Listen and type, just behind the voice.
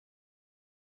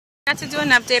Had to do an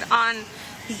update on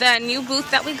the new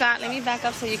booth that we got. Let me back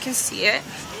up so you can see it.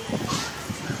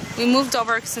 We moved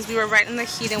over since we were right in the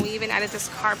heat, and we even added this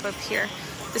tarp up here.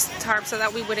 This tarp so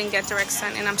that we wouldn't get direct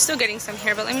sun. And I'm still getting some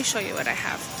here, but let me show you what I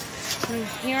have. And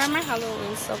here are my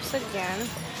Halloween soaps again.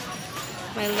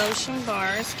 My lotion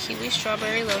bars, kiwi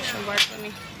strawberry lotion bars.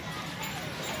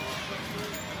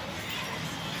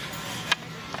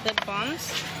 Lip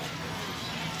balms.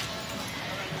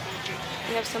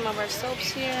 We have some of our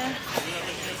soaps here.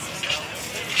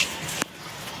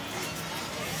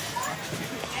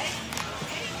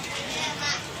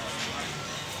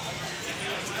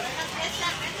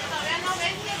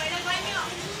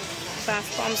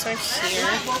 Bath bombs are here.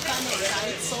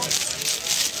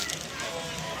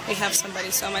 We have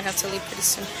somebody, so I might have to leave pretty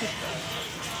soon.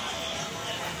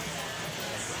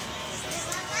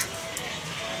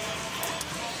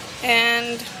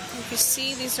 And if you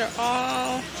see, these are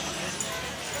all...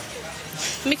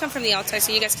 Let me come from the outside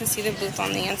so you guys can see the booth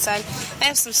on the inside. I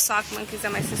have some sock monkeys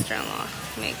that my sister-in-law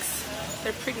makes.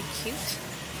 They're pretty cute.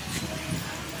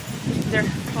 They're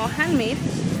all handmade.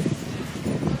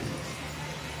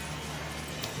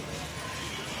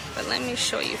 But let me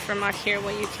show you from out here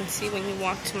what you can see when you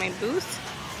walk to my booth.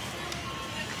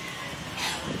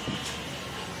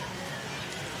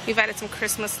 We've added some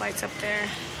Christmas lights up there.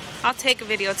 I'll take a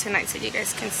video tonight so you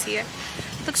guys can see it.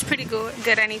 Looks pretty good.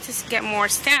 I need to get more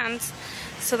stands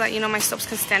so that, you know, my soaps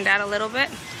can stand out a little bit.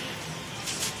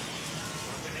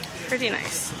 Pretty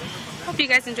nice. Hope you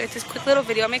guys enjoyed this quick little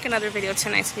video. I'll make another video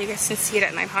tonight so you guys can see it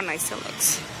at night how nice it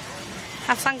looks.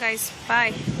 Have fun, guys.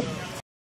 Bye.